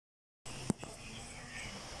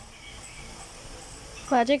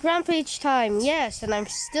Magic rampage time, yes, and I'm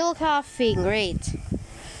still coughing, great.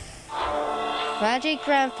 Magic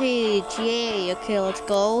rampage, yay. Okay, let's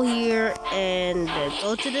go here and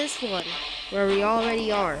go to this one, where we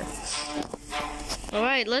already are.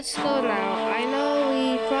 Alright, let's go now. I know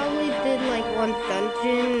we probably did like one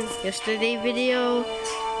dungeon yesterday video,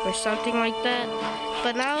 or something like that.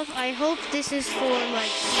 But now, I hope this is for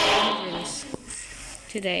like dungeons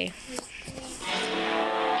today.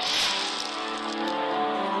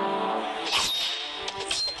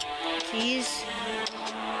 Jeez.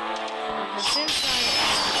 Since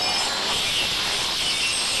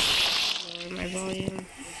lower my volume.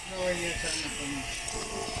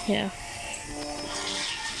 Yeah.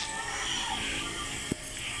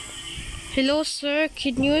 Hello, sir.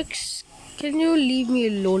 Can you leave me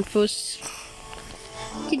alone first?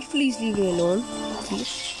 Can you please leave me alone,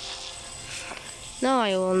 please? No,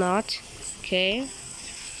 I will not. Okay.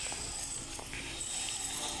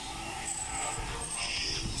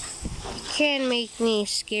 Can't make me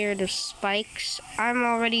scared of spikes. I'm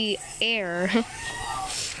already air.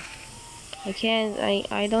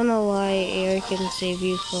 I don't know why air can save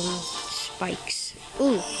you from spikes.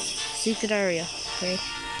 Ooh, secret area. Okay.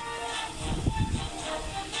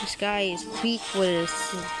 This guy is weak with his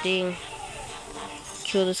thing.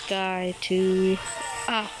 Kill this guy too.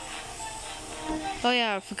 Ah. Oh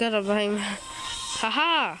yeah, I forgot about him.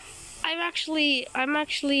 Haha! I'm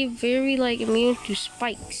actually very like immune to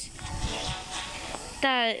spikes.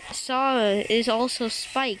 That saw is also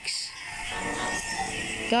spikes.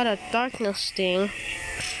 Got a darkness sting.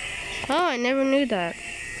 Oh, I never knew that.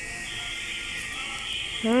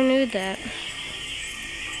 Never knew that.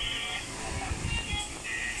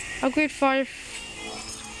 Upgrade 5.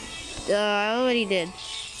 I already did.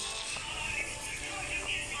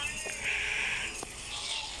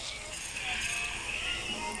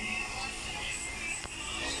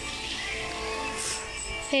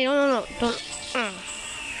 Hey, no, don't.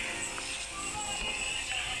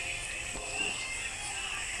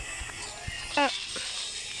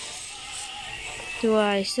 Do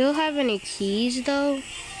I still have any keys though?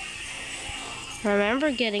 I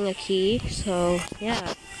remember getting a key, so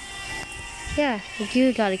yeah. Yeah,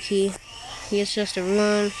 you got a key. It's just a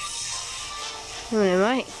rune. What am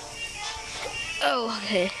I? Oh,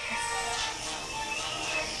 okay.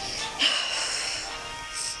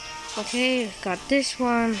 Okay, got this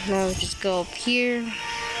one. Now we just go up here.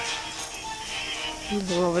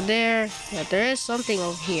 Nothing over there. Yeah, there is something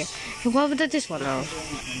over here. And what about this one now?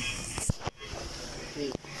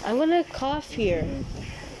 I'm gonna cough here.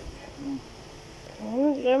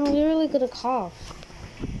 I'm literally gonna cough.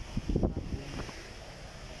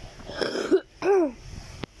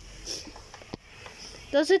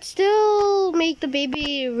 Does it still make the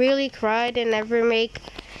baby really cry and never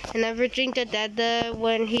drink the dada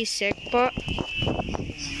when he's sick? But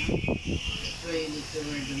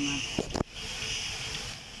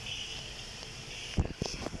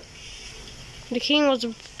the king was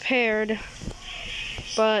prepared,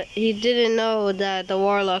 but he didn't know that the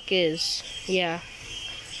warlock is. Yeah.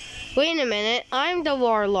 Wait a minute, I'm the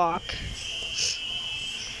warlock.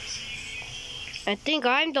 I think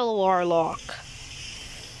I'm the warlock.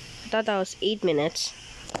 I thought that was 8 minutes.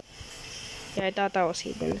 Yeah, I thought that was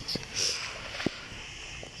 8 minutes.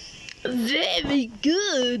 Very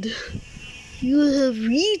good. You have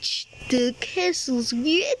reached the castle's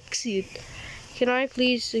exit. Can I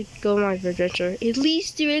please go my adventure? It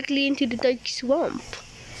leads directly into the dark swamp.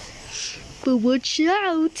 But watch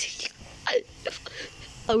out!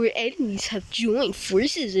 Our enemies have joined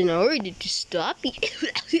forces in order to stop you.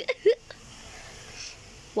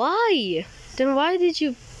 Why? Then why did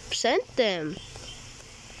you send them?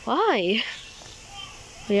 Why?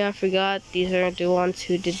 Oh yeah, I forgot. These aren't the ones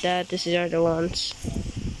who did that. These are the ones.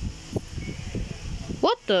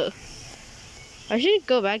 What the? I should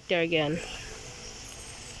go back there again.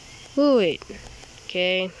 Oh, wait.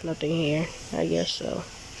 Okay, nothing here. I guess so.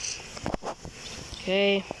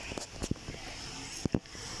 Okay.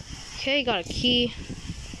 Okay, got a key.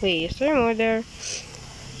 Wait, is there more there?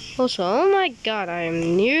 Also, oh my god, I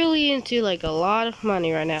am nearly into like a lot of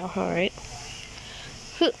money right now. Alright.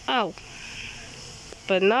 Ow.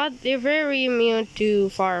 But not, they're very immune to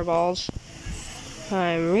fireballs.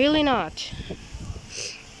 I'm really not.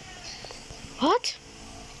 What?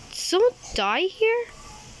 Did someone die here?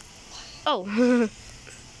 Oh.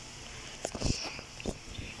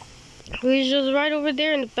 He's just right over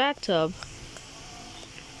there in the bathtub.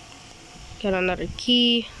 Got another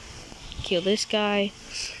key. Kill this guy.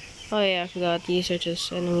 Oh yeah, I forgot. These are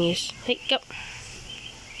just enemies. Hey, go.